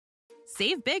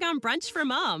Save big on brunch for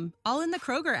mom, all in the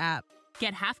Kroger app.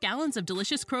 Get half gallons of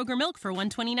delicious Kroger milk for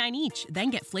 $1.29 each. Then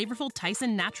get flavorful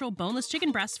Tyson natural boneless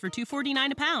chicken breasts for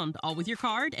 $2.49 a pound, all with your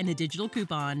card and a digital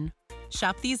coupon.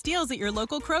 Shop these deals at your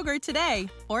local Kroger today,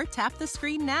 or tap the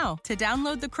screen now to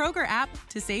download the Kroger app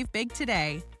to save big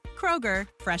today. Kroger,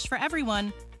 fresh for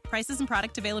everyone. Prices and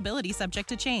product availability subject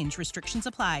to change. Restrictions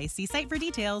apply. See site for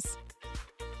details.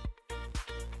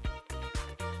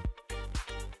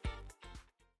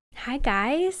 Hi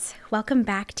guys, welcome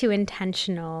back to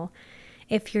Intentional.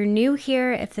 If you're new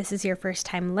here, if this is your first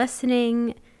time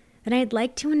listening, then I'd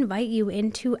like to invite you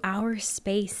into our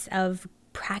space of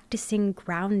practicing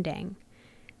grounding,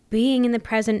 being in the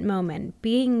present moment,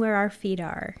 being where our feet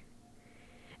are,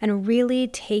 and really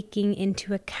taking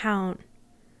into account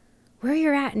where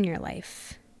you're at in your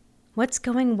life. What's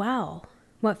going well?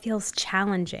 What feels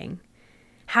challenging?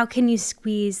 How can you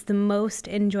squeeze the most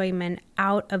enjoyment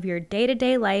out of your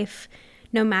day-to-day life,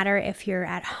 no matter if you're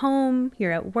at home,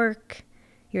 you're at work,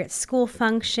 you're at school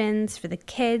functions, for the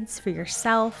kids, for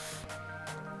yourself,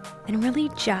 and really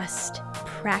just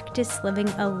practice living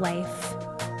a life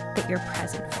that you're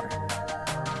present for.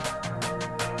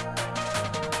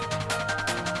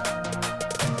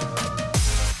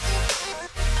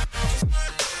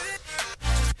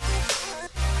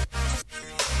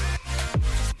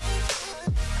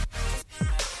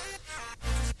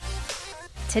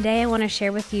 Today I want to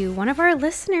share with you, one of our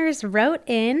listeners wrote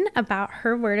in about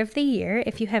her word of the year.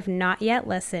 If you have not yet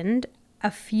listened,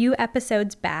 a few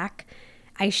episodes back,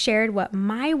 I shared what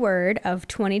my word of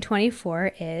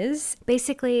 2024 is.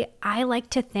 Basically, I like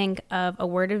to think of a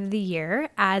word of the year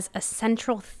as a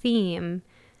central theme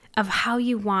of how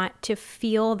you want to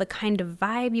feel, the kind of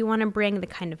vibe you want to bring, the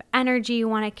kind of energy you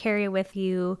want to carry with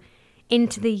you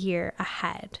into the year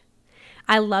ahead.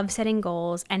 I love setting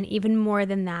goals, and even more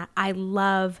than that, I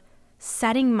love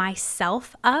setting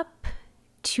myself up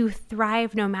to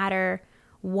thrive no matter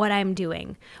what I'm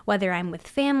doing. Whether I'm with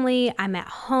family, I'm at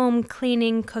home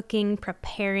cleaning, cooking,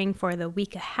 preparing for the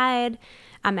week ahead,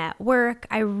 I'm at work.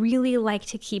 I really like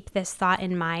to keep this thought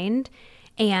in mind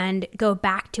and go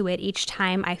back to it each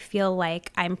time I feel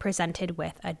like I'm presented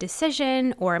with a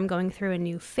decision or I'm going through a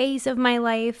new phase of my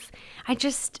life.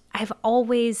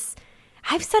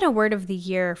 I've said a word of the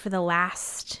year for the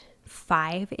last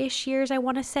 5-ish years, I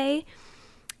want to say.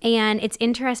 And it's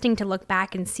interesting to look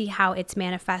back and see how it's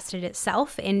manifested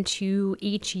itself into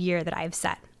each year that I've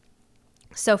set.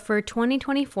 So for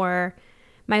 2024,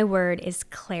 my word is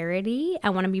clarity. I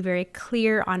want to be very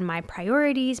clear on my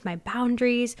priorities, my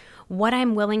boundaries, what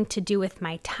I'm willing to do with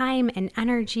my time and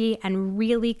energy, and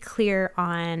really clear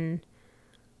on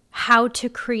how to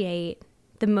create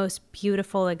the most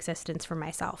beautiful existence for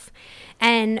myself.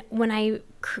 And when I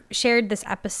shared this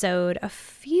episode a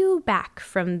few back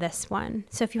from this one,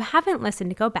 so if you haven't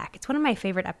listened, go back. It's one of my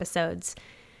favorite episodes.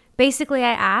 Basically,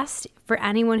 I asked for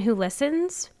anyone who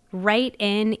listens, write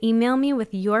in, email me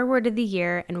with your word of the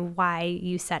year and why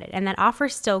you said it. And that offer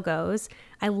still goes.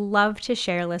 I love to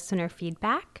share listener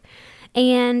feedback.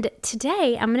 And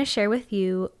today I'm going to share with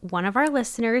you one of our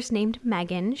listeners named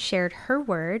Megan shared her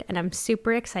word, and I'm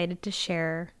super excited to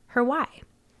share her why.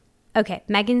 Okay,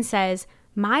 Megan says,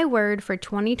 my word for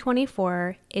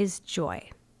 2024 is joy.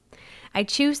 I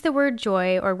choose the word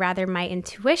joy, or rather my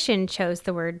intuition chose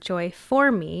the word joy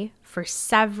for me for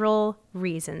several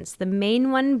reasons. The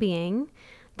main one being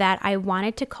that I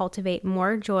wanted to cultivate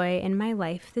more joy in my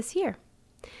life this year.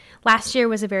 Last year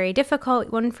was a very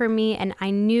difficult one for me, and I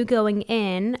knew going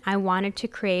in I wanted to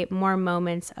create more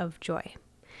moments of joy.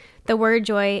 The word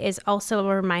joy is also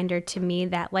a reminder to me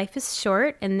that life is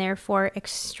short and therefore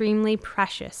extremely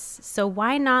precious. So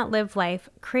why not live life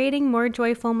creating more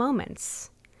joyful moments?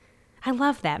 I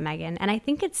love that, Megan, and I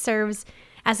think it serves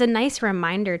as a nice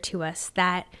reminder to us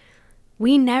that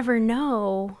we never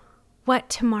know what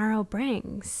tomorrow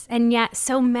brings. And yet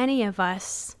so many of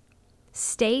us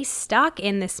stay stuck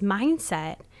in this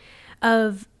mindset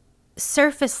of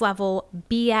surface level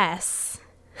BS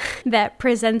that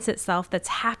presents itself, that's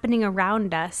happening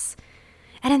around us.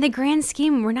 And in the grand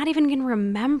scheme, we're not even going to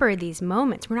remember these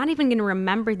moments. We're not even going to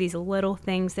remember these little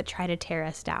things that try to tear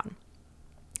us down.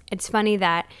 It's funny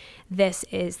that this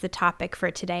is the topic for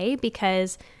today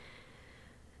because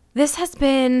this has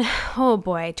been,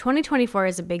 2024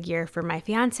 is a big year for my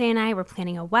fiance and I. We're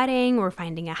planning a wedding, we're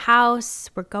finding a house,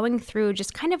 we're going through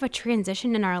just kind of a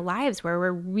transition in our lives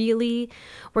where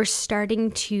we're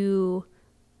starting to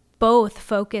both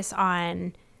focus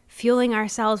on fueling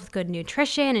ourselves with good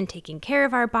nutrition and taking care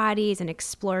of our bodies and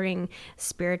exploring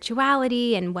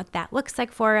spirituality and what that looks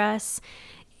like for us.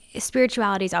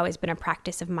 Spirituality has always been a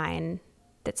practice of mine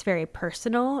that's very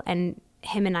personal, and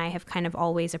him and I have kind of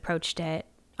always approached it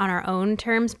on our own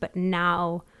terms, but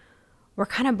now we're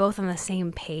kind of both on the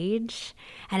same page,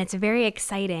 and it's very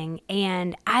exciting.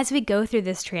 And as we go through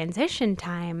this transition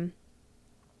time,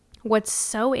 what's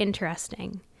so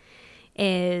interesting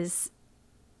is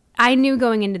I knew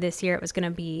going into this year it was going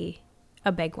to be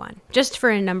a big one, just for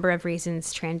a number of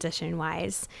reasons,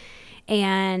 transition-wise.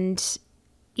 And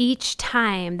each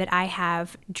time that I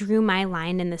have drew my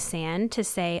line in the sand to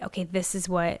say, okay, this is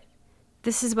what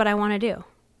I want to do.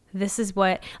 This is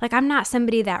what, like, I'm not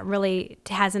somebody that really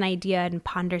has an idea and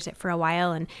ponders it for a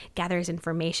while and gathers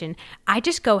information. I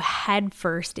just go head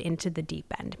first into the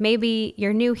deep end. Maybe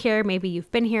you're new here, maybe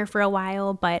you've been here for a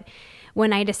while, but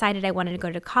when I decided I wanted to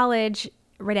go to college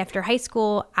right after high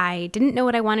school, I didn't know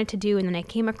what I wanted to do, and then I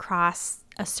came across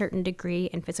a certain degree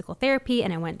in physical therapy,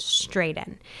 and I went straight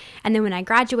in. And then when I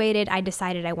graduated, I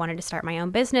decided I wanted to start my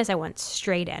own business. I went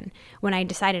straight in. When I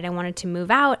decided I wanted to move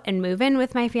out and move in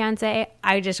with my fiance,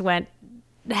 I just went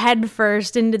head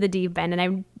first into the deep end. And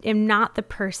I am not the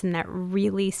person that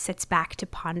really sits back to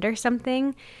ponder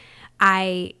something.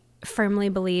 I firmly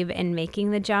believe in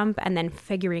making the jump and then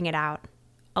figuring it out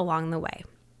along the way.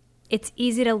 It's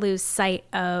easy to lose sight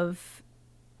of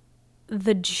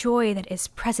the joy that is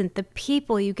present, the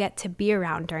people you get to be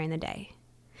around during the day.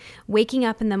 Waking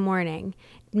up in the morning,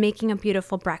 making a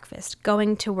beautiful breakfast,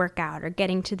 going to work out or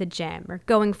getting to the gym or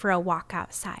going for a walk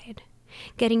outside.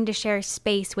 Getting to share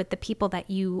space with the people that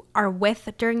you are with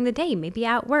during the day, maybe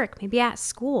at work, maybe at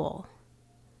school.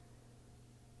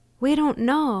 We don't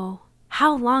know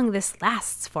how long this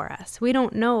lasts for us. We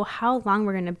don't know how long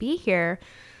we're going to be here.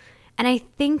 And I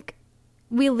think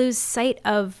we lose sight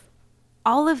of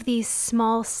all of these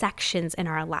small sections in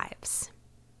our lives.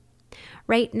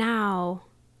 Right now,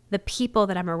 the people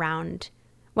that I'm around,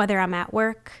 whether I'm at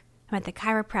work, I'm at the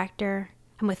chiropractor,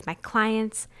 I'm with my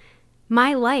clients,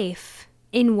 my life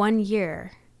in 1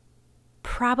 year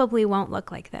probably won't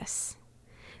look like this.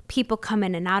 People come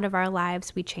in and out of our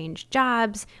lives. We change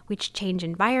jobs, we change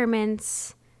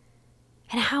environments.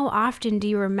 And how often do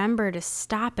you remember to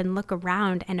stop and look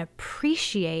around and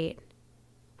appreciate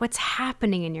what's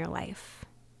happening in your life?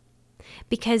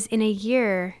 Because in a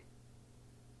year,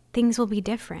 things will be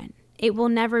different. It will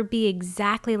never be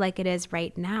exactly like it is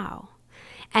right now.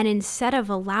 And instead of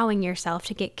allowing yourself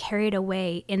to get carried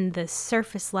away in the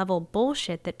surface level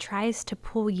bullshit that tries to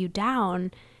pull you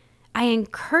down, I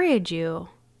encourage you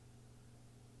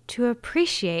to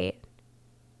appreciate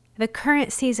the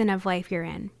current season of life you're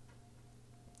in,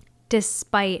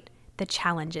 despite the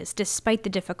challenges, despite the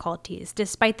difficulties,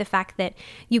 despite the fact that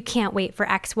you can't wait for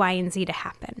X, Y, and Z to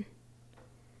happen.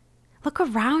 Look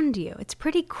around you. It's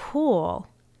pretty cool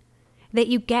that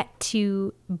you get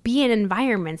to be in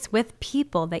environments with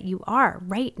people that you are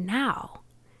right now.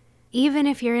 Even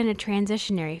if you're in a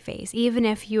transitionary phase, even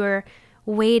if you're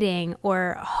waiting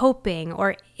or hoping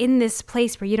or in this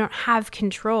place where you don't have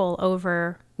control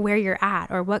over where you're at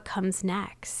or what comes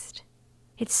next.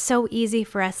 It's so easy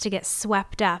for us to get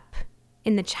swept up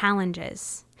in the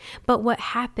challenges. But what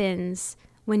happens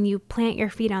when you plant your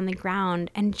feet on the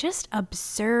ground and just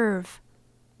observe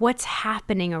what's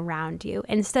happening around you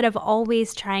instead of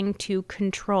always trying to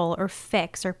control or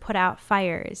fix or put out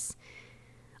fires?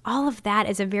 All of that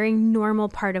is a very normal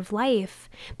part of life.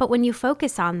 But when you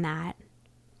focus on that,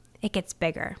 it gets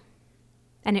bigger.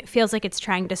 And it feels like it's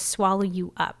trying to swallow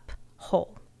you up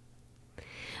whole.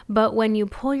 But when you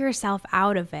pull yourself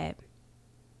out of it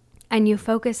and you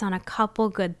focus on a couple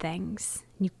good things,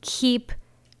 you keep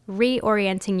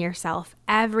reorienting yourself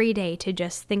every day to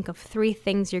just think of 3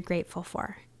 things you're grateful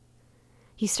for.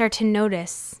 You start to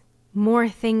notice more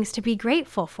things to be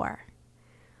grateful for.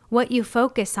 What you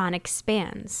focus on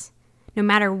expands, no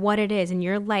matter what it is in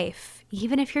your life,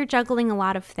 even if you're juggling a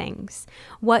lot of things.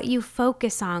 What you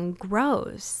focus on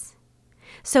grows.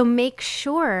 So make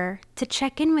sure to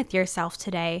check in with yourself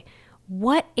today.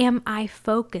 What am I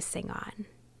focusing on?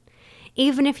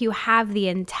 Even if you have the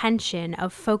intention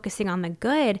of focusing on the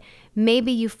good,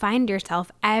 maybe you find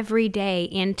yourself every day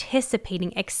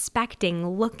anticipating,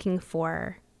 expecting, looking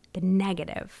for the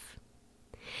negative.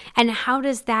 And how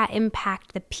does that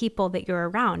impact the people that you're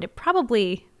around? It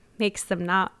probably makes them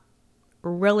not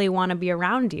really want to be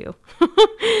around you.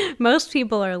 Most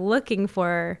people are looking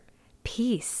for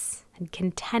peace and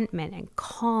contentment and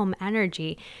calm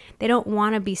energy. They don't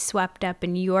want to be swept up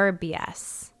in your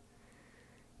BS.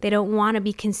 They don't want to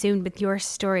be consumed with your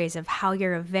stories of how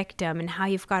you're a victim and how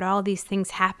you've got all these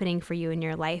things happening for you in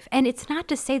your life. And it's not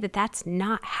to say that that's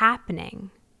not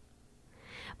happening.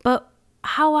 But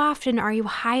how often are you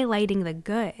highlighting the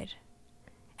good?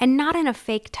 And not in a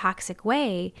fake toxic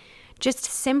way, just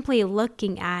simply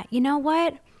looking at, you know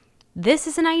what? this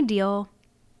isn't ideal.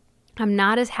 I'm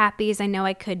not as happy as I know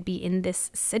I could be in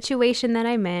this situation that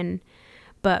I'm in,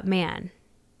 but man,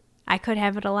 I could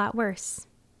have it a lot worse.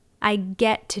 I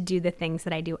get to do the things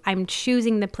that I do. I'm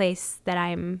choosing the place that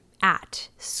I'm at,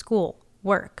 school,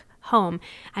 work, home.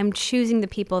 I'm choosing the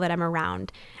people that I'm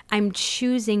around. I'm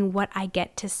choosing what I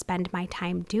get to spend my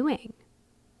time doing.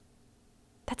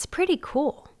 That's pretty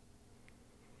cool.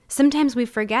 Sometimes we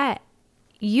forget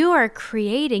you are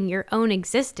creating your own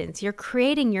existence. You're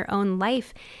creating your own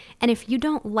life. And if you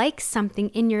don't like something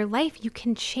in your life, you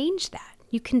can change that.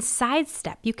 You can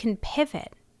sidestep. You can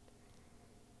pivot.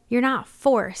 You're not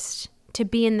forced to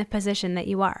be in the position that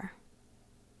you are.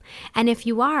 And if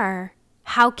you are,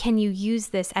 how can you use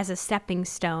this as a stepping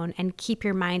stone and keep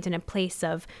your mind in a place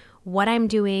of what I'm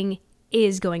doing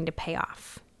is going to pay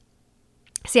off?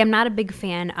 See, I'm not a big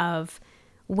fan of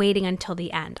waiting until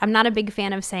the end. I'm not a big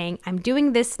fan of saying, I'm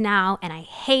doing this now and I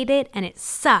hate it and it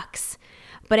sucks,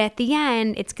 but at the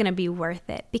end, it's going to be worth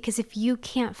it. Because if you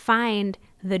can't find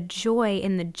the joy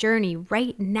in the journey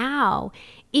right now,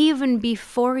 even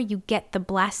before you get the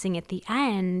blessing at the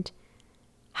end,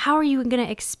 how are you going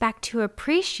to expect to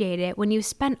appreciate it when you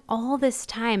spent all this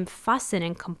time fussing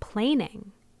and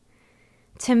complaining?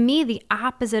 To me, the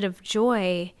opposite of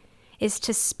joy is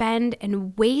to spend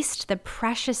and waste the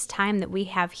precious time that we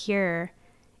have here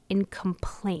in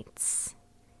complaints.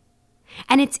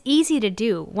 And it's easy to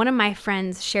do. One of my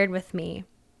friends shared with me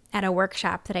at a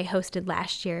workshop that I hosted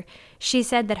last year. She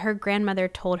said that her grandmother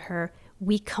told her,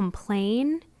 we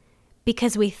complain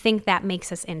because we think that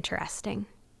makes us interesting.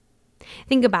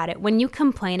 Think about it. When you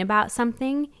complain about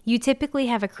something, you typically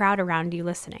have a crowd around you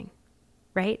listening,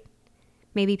 right?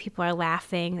 Maybe people are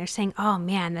laughing. They're saying, oh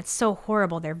man, that's so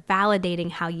horrible. They're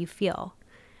validating how you feel.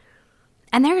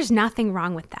 And there's nothing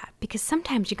wrong with that because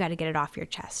sometimes you got to get it off your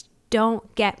chest.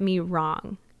 Don't get me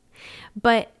wrong.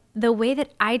 But the way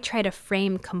that I try to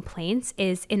frame complaints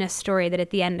is in a story that at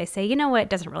the end I say, you know what, it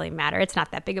doesn't really matter. It's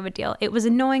not that big of a deal. It was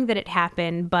annoying that it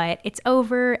happened, but it's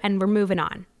over and we're moving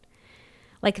on.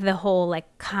 Like the whole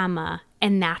comma,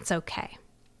 and that's okay.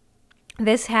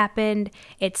 This happened,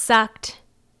 it sucked,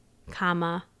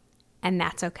 comma, and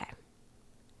that's okay.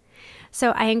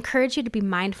 So I encourage you to be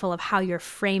mindful of how you're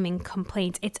framing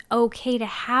complaints. It's okay to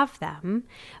have them,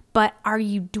 but are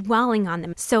you dwelling on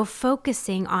them? So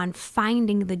focusing on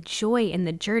finding the joy in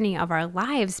the journey of our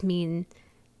lives means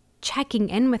checking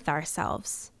in with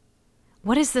ourselves.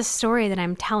 What is the story that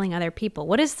I'm telling other people?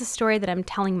 What is the story that I'm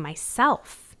telling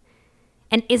myself?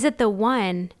 And is it the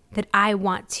one that I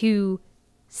want to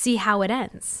see how it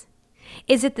ends?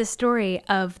 Is it the story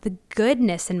of the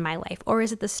goodness in my life? Or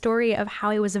is it the story of how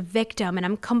I was a victim and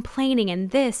I'm complaining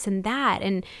and this and that?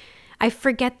 And I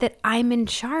forget that I'm in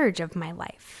charge of my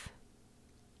life.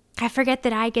 I forget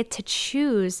that I get to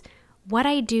choose what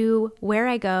I do, where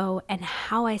I go, and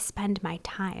how I spend my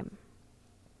time.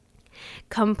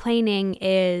 Complaining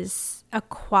is a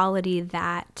quality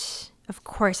that, of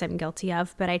course, I'm guilty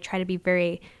of, but I try to be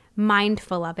very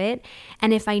mindful of it.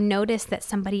 And if I notice that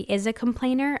somebody is a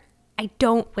complainer, I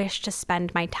don't wish to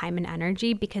spend my time and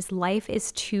energy because life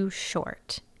is too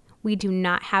short. We do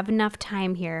not have enough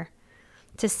time here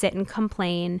to sit and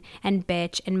complain and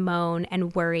bitch and moan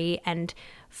and worry and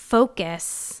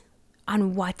focus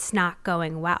on what's not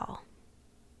going well.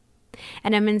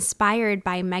 And I'm inspired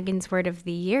by Megan's word of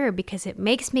the year because it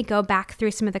makes me go back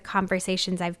through some of the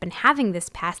conversations I've been having this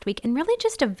past week and really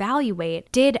just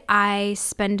evaluate, did I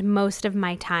spend most of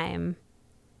my time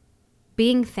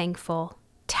being thankful,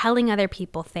 telling other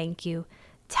people thank you,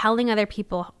 telling other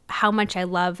people how much I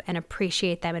love and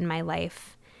appreciate them in my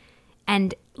life,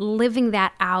 and living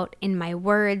that out in my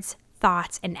words,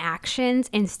 thoughts, and actions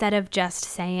instead of just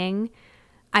saying,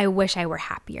 I wish I were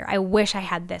happier. I wish I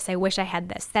had this. I wish I had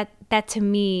this. That to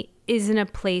me isn't a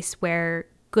place where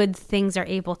good things are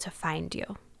able to find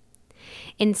you.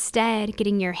 Instead,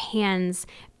 getting your hands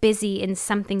busy in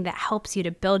something that helps you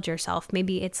to build yourself.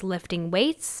 Maybe it's lifting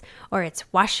weights, or it's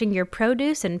washing your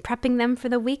produce and prepping them for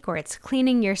the week, or it's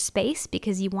cleaning your space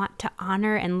because you want to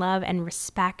honor and love and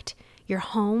respect your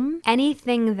home.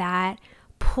 Anything that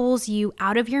pulls you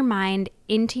out of your mind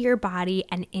into your body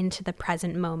and into the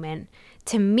present moment,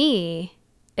 to me,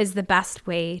 is the best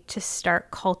way to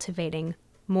start cultivating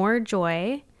more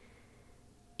joy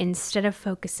instead of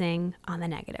focusing on the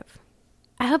negative.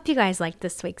 I hope you guys liked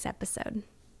this week's episode.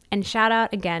 And shout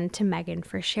out again to Megan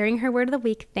for sharing her word of the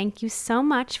week. Thank you so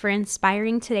much for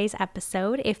inspiring today's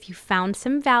episode. If you found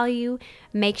some value,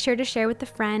 make sure to share with a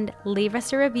friend. Leave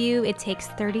us a review. It takes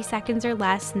 30 seconds or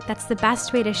less. And that's the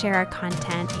best way to share our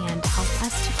content and help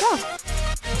us to grow.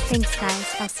 Thanks,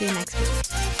 guys. I'll see you next week.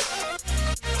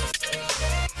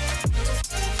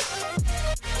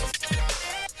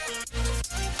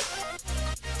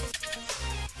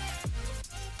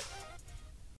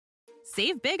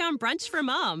 Save big on brunch for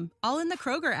mom, all in the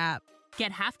Kroger app.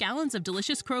 Get half gallons of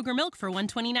delicious Kroger milk for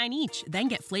 $1.29 each. Then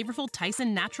get flavorful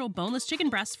Tyson natural boneless chicken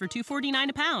breasts for $2.49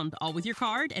 a pound, all with your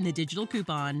card and a digital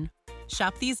coupon.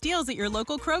 Shop these deals at your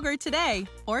local Kroger today,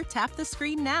 or tap the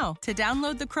screen now to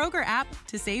download the Kroger app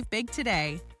to save big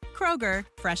today. Kroger,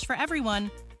 fresh for everyone.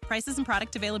 Prices and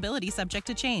product availability subject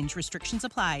to change. Restrictions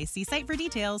apply. See site for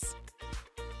details.